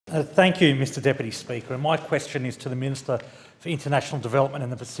Thank you, Mr Deputy Speaker. And my question is to the Minister for International Development in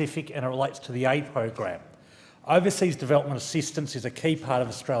the Pacific, and it relates to the aid program. Overseas development assistance is a key part of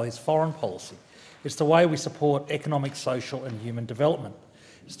Australia's foreign policy. It's the way we support economic, social and human development.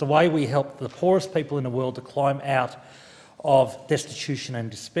 It's the way we help the poorest people in the world to climb out of destitution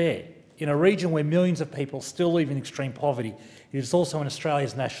and despair. In a region where millions of people still live in extreme poverty, it is also in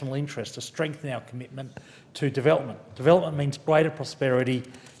Australia's national interest to strengthen our commitment to development. Development means greater prosperity,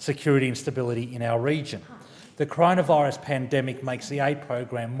 security and stability in our region. The coronavirus pandemic makes the aid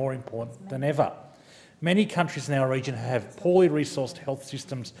program more important than ever. Many countries in our region have poorly resourced health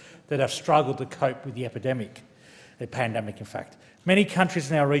systems that have struggled to cope with the pandemic. Many countries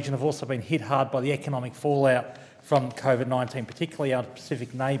in our region have also been hit hard by the economic fallout from COVID-19, particularly our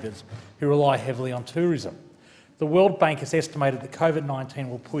Pacific neighbours who rely heavily on tourism. The World Bank has estimated that COVID-19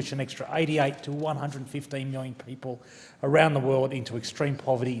 will push an extra 88 to 115 million people around the world into extreme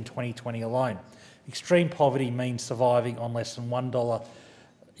poverty in 2020 alone. Extreme poverty means surviving on less than $1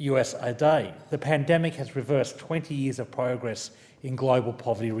 US a day. The pandemic has reversed 20 years of progress in global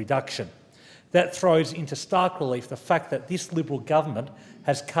poverty reduction. That throws into stark relief the fact that this Liberal government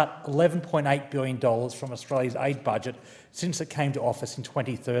has cut $11.8 billion from Australia's aid budget since it came to office in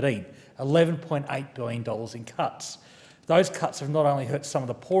 2013. $11.8 billion in cuts. Those cuts have not only hurt some of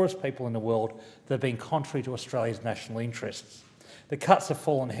the poorest people in the world, they've been contrary to Australia's national interests. The cuts have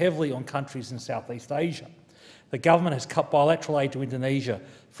fallen heavily on countries in Southeast Asia. The government has cut bilateral aid to Indonesia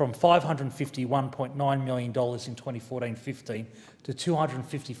from $551.9 million in 2014-15 to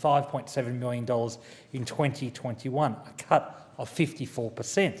 $255.7 million in 2021, a cut of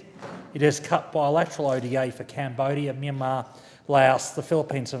 54%. It has cut bilateral ODA for Cambodia, Myanmar, Laos, the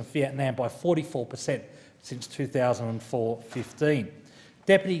Philippines and Vietnam by 44% since 2004-15.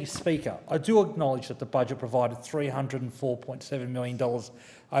 Deputy Speaker, I do acknowledge that the budget provided $304.7 million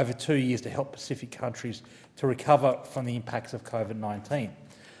over 2 years to help Pacific countries to recover from the impacts of COVID-19.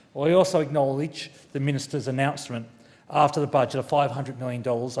 I also acknowledge the Minister's announcement after the budget of $500 million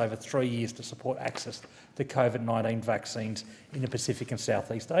over 3 years to support access to COVID-19 vaccines in the Pacific and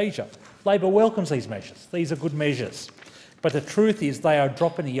Southeast Asia. Labor welcomes these measures. These are good measures. But the truth is they are a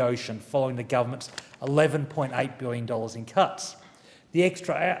drop in the ocean following the government's $11.8 billion in cuts. The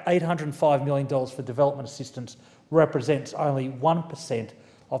extra $805 million for development assistance represents only 1%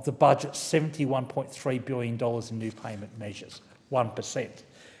 of the budget's $71.3 billion in new payment measures, 1%.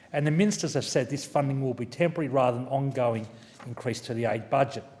 And the ministers have said this funding will be temporary rather than ongoing increase to the aid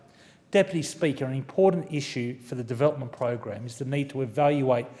budget. Deputy Speaker, an important issue for the development program is the need to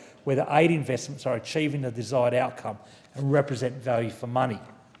evaluate whether aid investments are achieving the desired outcome and represent value for money.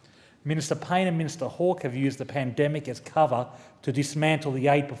 Minister Payne and Minister Hawke have used the pandemic as cover to dismantle the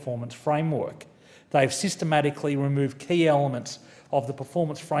aid performance framework. They have systematically removed key elements of the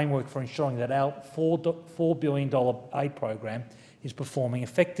performance framework for ensuring that our $4 billion aid program is performing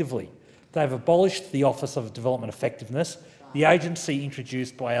effectively. They have abolished the Office of Development Effectiveness, the agency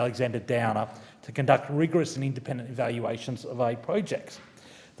introduced by Alexander Downer to conduct rigorous and independent evaluations of aid projects.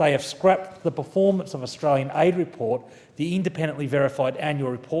 They have scrapped the Performance of Australian Aid Report, the independently verified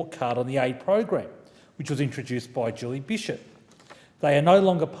annual report card on the aid program, which was introduced by Julie Bishop. They are no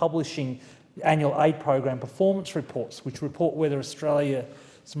longer publishing annual aid program performance reports, which report whether Australia's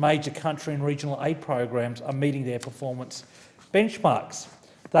major country and regional aid programs are meeting their performance benchmarks.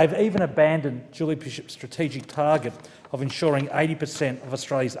 They've even abandoned Julie Bishop's strategic target of ensuring 80% of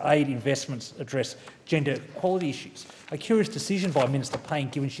Australia's aid investments address gender equality issues. A curious decision by Minister Payne,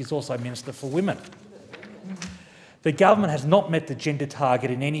 given she's also Minister for Women. The government has not met the gender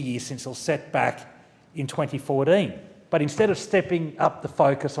target in any year since it was set back in 2014. But instead of stepping up the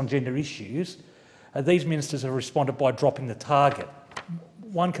focus on gender issues, these ministers have responded by dropping the target.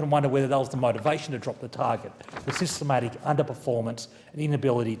 One can wonder whether that was the motivation to drop the target, the systematic underperformance and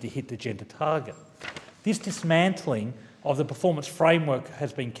inability to hit the gender target. This dismantling of the performance framework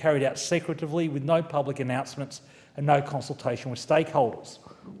has been carried out secretively with no public announcements and no consultation with stakeholders,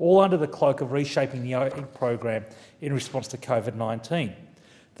 all under the cloak of reshaping the aid program in response to COVID-19.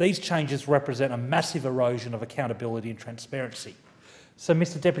 These changes represent a massive erosion of accountability and transparency. So,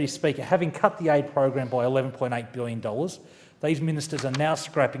 Mr Deputy Speaker, having cut the aid program by $11.8 billion, these ministers are now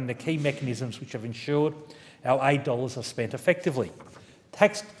scrapping the key mechanisms which have ensured our aid dollars are spent effectively.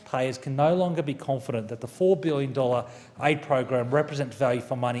 Taxpayers can no longer be confident that the $4 billion aid program represents value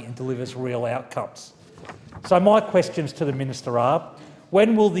for money and delivers real outcomes. So my questions to the minister are,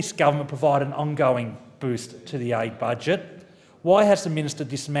 when will this government provide an ongoing boost to the aid budget? Why has the minister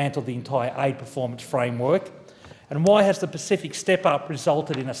dismantled the entire aid performance framework? And why has the Pacific step up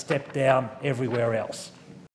resulted in a step down everywhere else?